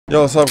Yo,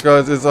 what's up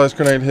guys, it's Ice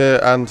Grenade here,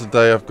 and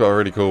today I've got a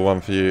really cool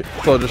one for you.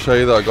 So I'll just show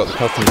you that I got the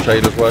custom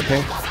shaders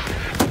working.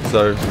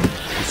 So,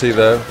 you see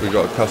there, we've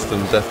got a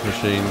custom Death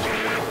Machine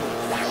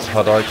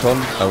HUD icon,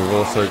 and we've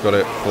also got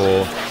it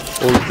for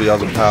all of the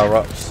other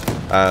power-ups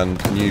and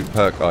new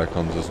perk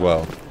icons as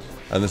well.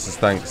 And this is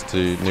thanks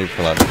to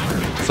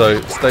NoobforLunch.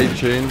 So stay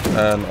tuned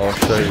and I'll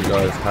show you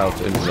guys how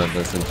to implement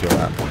this into your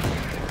app.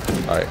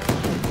 Alright.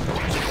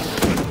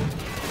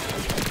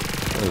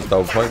 There's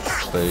double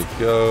points, there you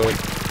go.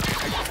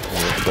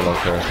 And it's got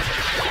like a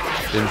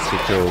insta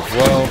kill as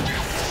well.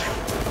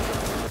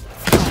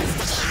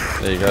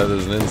 There you go,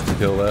 there's an insta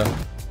kill there.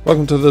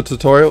 Welcome to the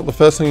tutorial. The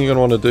first thing you're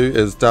going to want to do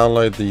is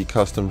download the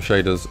custom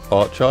shaders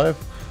archive.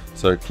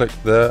 So click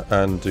there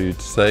and do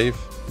save.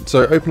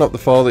 So open up the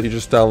file that you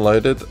just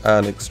downloaded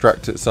and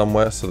extract it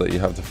somewhere so that you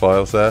have the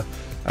files there,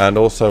 and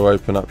also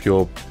open up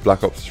your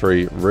Black Ops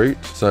 3 root.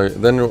 So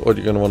then what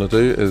you're going to want to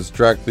do is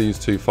drag these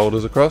two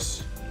folders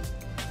across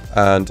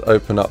and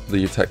open up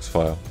the text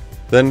file.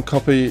 Then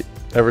copy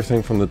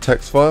everything from the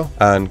text file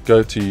and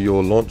go to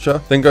your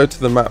launcher. Then go to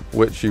the map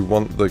which you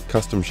want the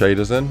custom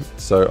shaders in.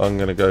 So I'm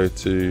going to go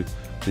to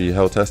the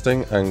hell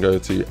testing and go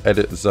to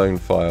edit zone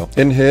file.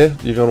 In here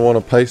you're going to want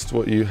to paste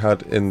what you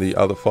had in the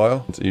other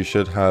file. So you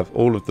should have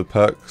all of the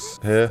perks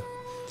here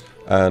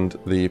and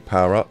the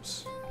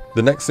power-ups.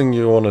 The next thing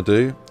you want to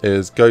do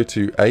is go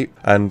to Ape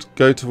and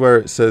go to where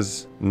it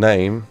says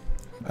name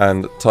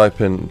and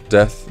type in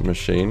Death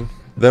Machine.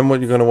 Then what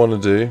you're going to want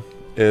to do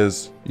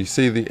is, you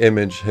see the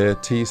image here,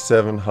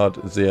 T7 HUD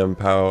ZM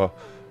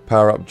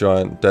power-up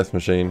giant Death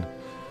Machine.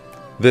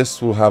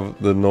 This will have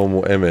the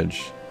normal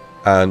image,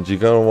 and you're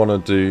going to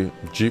want to do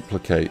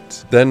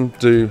duplicate, then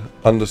do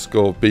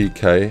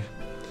 _BK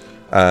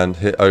and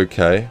hit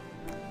OK.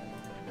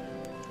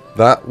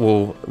 That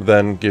will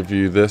then give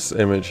you this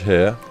image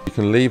here. You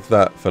can leave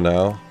that for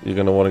now. You're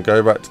going to want to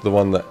go back to the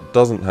one that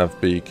doesn't have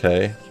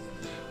BK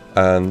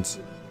and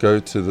go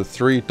to the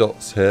three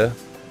dots here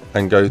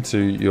and go to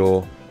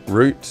your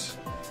root,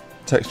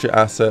 texture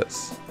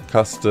assets,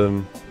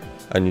 custom,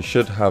 and you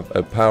should have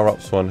a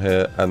power-ups one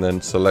here, and then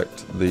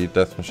select the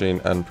Death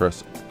Machine and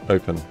press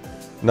open.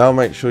 Now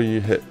make sure you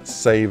hit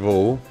save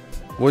all.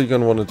 What you're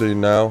going to want to do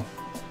now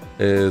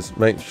is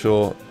make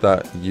sure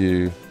that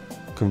you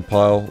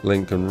compile,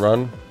 link and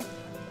run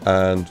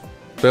and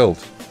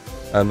build.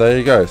 And there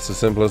you go, it's as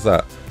simple as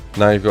that.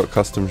 Now you've got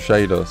custom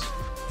shaders.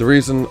 The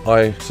reason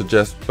I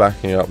suggest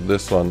backing up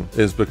this one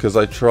is because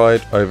I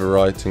tried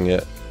overwriting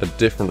it a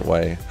different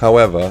way.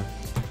 However,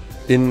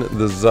 in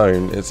the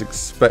zone it's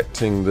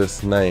expecting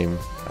this name,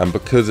 and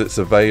because it's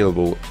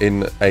available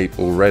in Ape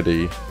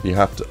already, you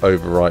have to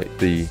overwrite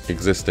the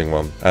existing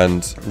one,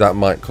 and that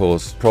might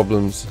cause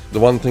problems. The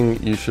one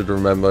thing you should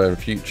remember in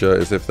future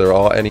is if there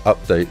are any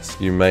updates,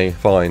 you may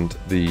find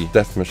the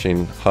Death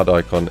Machine HUD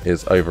icon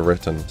is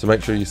overwritten, so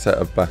make sure you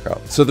set a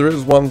backup. So there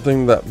is one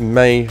thing that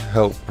may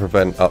help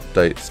prevent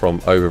updates from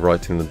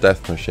overwriting the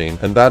Death Machine,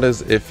 and that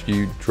is if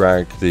you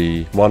drag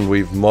the one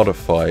we've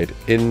modified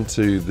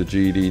into the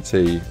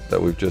GDT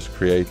that we've just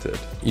created.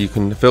 You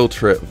can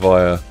filter it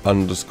via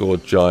 _giant_,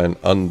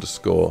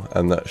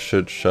 and that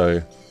should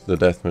show the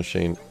Death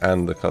Machine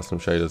and the custom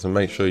shaders, and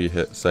make sure you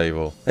hit save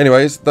all.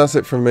 Anyways, that's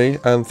it from me,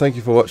 and thank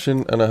you for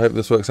watching, and I hope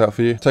this works out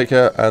for you. Take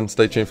care and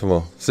stay tuned for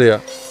more. See ya.